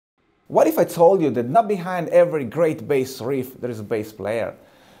What if I told you that not behind every great bass riff there is a bass player?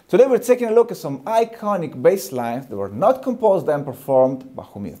 Today we're taking a look at some iconic bass lines that were not composed and performed by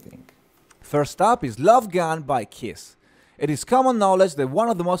whom you think. First up is Love Gun by Kiss. It is common knowledge that one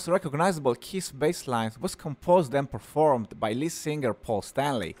of the most recognizable Kiss bass lines was composed and performed by lead singer Paul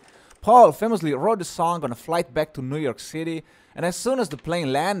Stanley. Paul famously wrote the song on a flight back to New York City, and as soon as the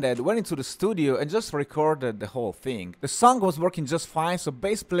plane landed, went into the studio and just recorded the whole thing. The song was working just fine, so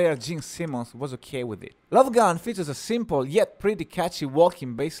bass player Gene Simmons was okay with it. Love Gun features a simple yet pretty catchy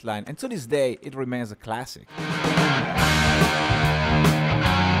walking bass line, and to this day it remains a classic.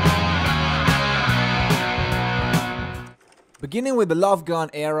 Beginning with the Love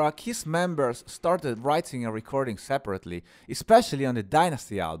Gun era, Kiss members started writing and recording separately, especially on the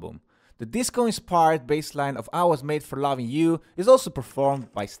Dynasty album. The disco-inspired bass line of I Was Made for Loving You is also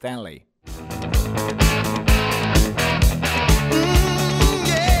performed by Stanley.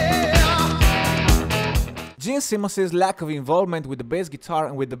 Gene Simmons' lack of involvement with the bass guitar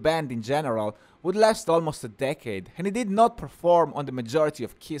and with the band in general would last almost a decade, and he did not perform on the majority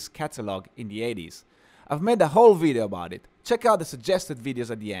of Kiss catalog in the 80s. I've made a whole video about it. Check out the suggested videos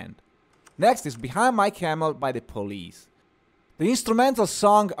at the end. Next is Behind My Camel by The Police. The instrumental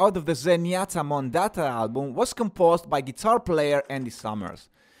song out of the Zenyatta Mondata album was composed by guitar player Andy Summers.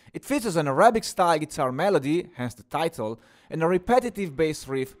 It features an Arabic-style guitar melody, hence the title, and a repetitive bass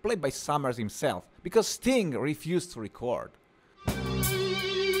riff played by Summers himself, because Sting refused to record.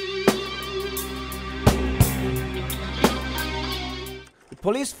 The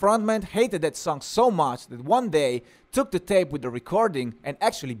Police frontman hated that song so much that one day took the tape with the recording and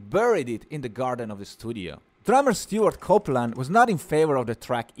actually buried it in the garden of the studio. Drummer Stuart Copeland was not in favor of the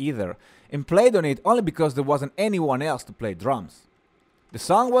track either, and played on it only because there wasn't anyone else to play drums. The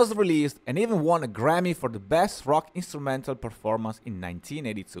song was released and even won a Grammy for the Best Rock Instrumental Performance in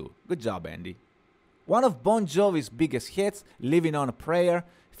 1982. Good job, Andy. One of Bon Jovi's biggest hits, Living on a Prayer,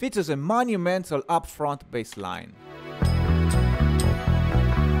 features a monumental upfront bass line.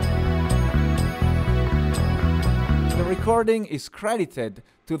 The recording is credited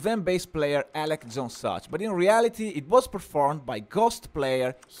to then bass player Alec John Such, but in reality it was performed by ghost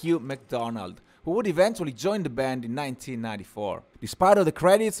player Hugh MacDonald, who would eventually join the band in 1994. Despite all the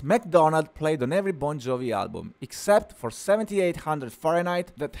credits, MacDonald played on every Bon Jovi album, except for 7800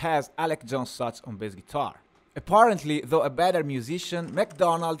 Fahrenheit that has Alec John Such on bass guitar. Apparently, though a better musician,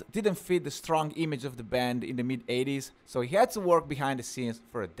 MacDonald didn't fit the strong image of the band in the mid-80s, so he had to work behind the scenes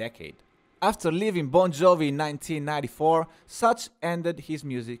for a decade. After leaving Bon Jovi in 1994, Such ended his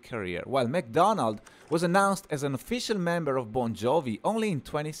music career, while MacDonald was announced as an official member of Bon Jovi only in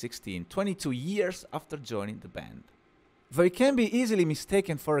 2016, 22 years after joining the band. Though it can be easily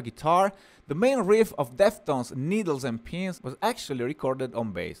mistaken for a guitar, the main riff of Deftones' Needles and Pins was actually recorded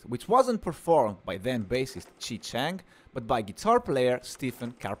on bass, which wasn't performed by then bassist Chi Chang, but by guitar player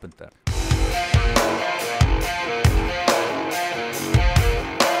Stephen Carpenter.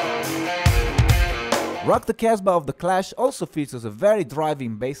 Rock the Casbah of The Clash also features a very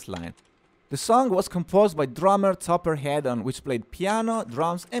driving bass line. The song was composed by drummer Topper Headon, which played piano,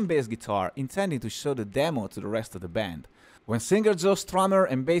 drums and bass guitar, intending to show the demo to the rest of the band. When singer Joe Strummer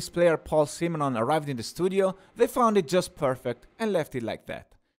and bass player Paul Simonon arrived in the studio, they found it just perfect and left it like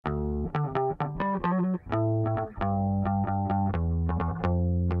that.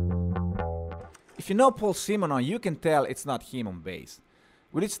 If you know Paul Simonon, you can tell it's not him on bass.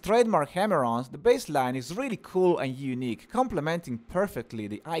 With its trademark hammer-ons, the bass line is really cool and unique, complementing perfectly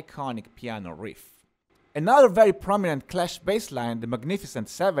the iconic piano riff. Another very prominent Clash bass line, the Magnificent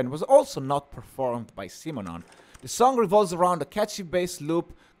Seven, was also not performed by Simonon. The song revolves around a catchy bass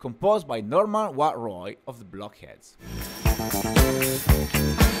loop composed by Norman Watt-Roy of the Blockheads.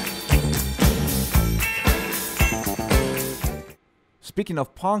 Speaking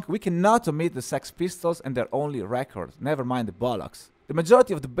of punk, we cannot omit the Sex Pistols and their only record, never mind the Bollocks. The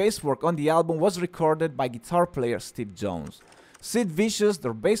majority of the bass work on the album was recorded by guitar player Steve Jones. Sid Vicious,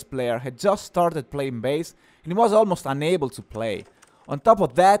 their bass player, had just started playing bass and he was almost unable to play. On top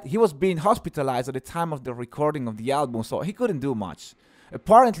of that, he was being hospitalized at the time of the recording of the album, so he couldn't do much.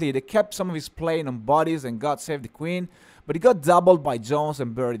 Apparently, they kept some of his playing on Bodies and God Save the Queen, but he got doubled by Jones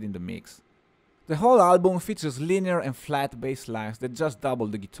and buried in the mix. The whole album features linear and flat bass lines that just double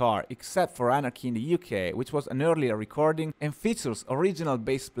the guitar, except for Anarchy in the UK, which was an earlier recording and features original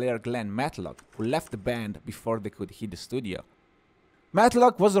bass player Glenn Matlock, who left the band before they could hit the studio.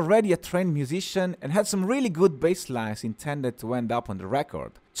 Matlock was already a trained musician and had some really good bass lines intended to end up on the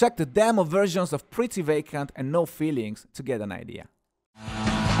record. Check the demo versions of Pretty Vacant and No Feelings to get an idea.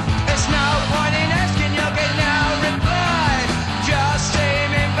 It's no point in asking, you'll get no reply. Just say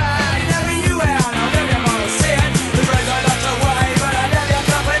me back.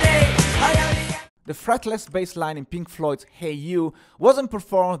 fretless bass line in Pink Floyd's Hey You wasn't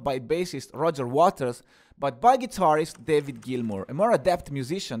performed by bassist Roger Waters, but by guitarist David Gilmour, a more adept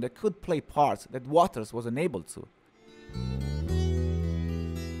musician that could play parts that Waters was unable to.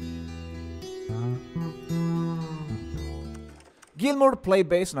 Gilmour played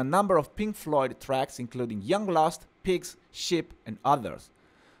bass on a number of Pink Floyd tracks including Young Lust, Pigs, Sheep and others.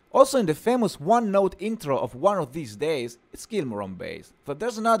 Also in the famous one-note intro of One of These Days, it's Gilmour on bass, but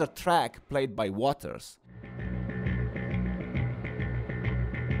there's another track played by Waters.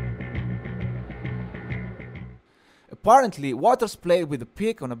 Apparently, Waters played with a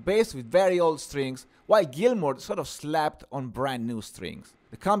pick on a bass with very old strings, while Gilmour sort of slapped on brand new strings.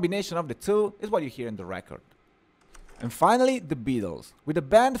 The combination of the two is what you hear in the record. And finally, the Beatles. With a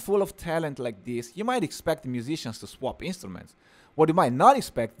band full of talent like this, you might expect the musicians to swap instruments. What you might not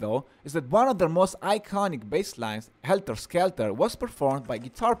expect, though, is that one of their most iconic bass lines, Helter Skelter, was performed by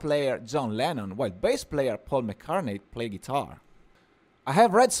guitar player John Lennon, while bass player Paul McCartney played guitar. I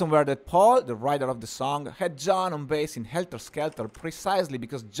have read somewhere that Paul, the writer of the song, had John on bass in Helter Skelter precisely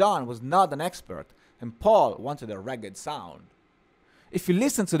because John was not an expert, and Paul wanted a ragged sound. If you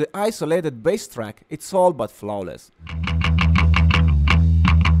listen to the isolated bass track, it's all but flawless.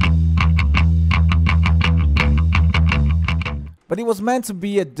 But it was meant to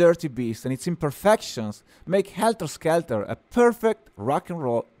be a dirty beast, and its imperfections make Helter Skelter a perfect rock and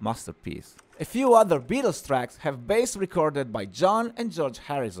roll masterpiece. A few other Beatles tracks have bass recorded by John and George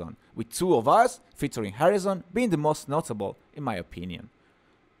Harrison, with Two of Us, featuring Harrison, being the most notable, in my opinion.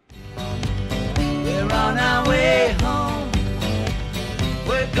 We're on our way home.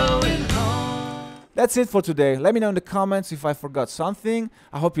 We're going home. That's it for today. Let me know in the comments if I forgot something.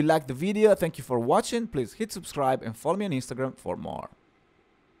 I hope you liked the video. Thank you for watching. Please hit subscribe and follow me on Instagram for more.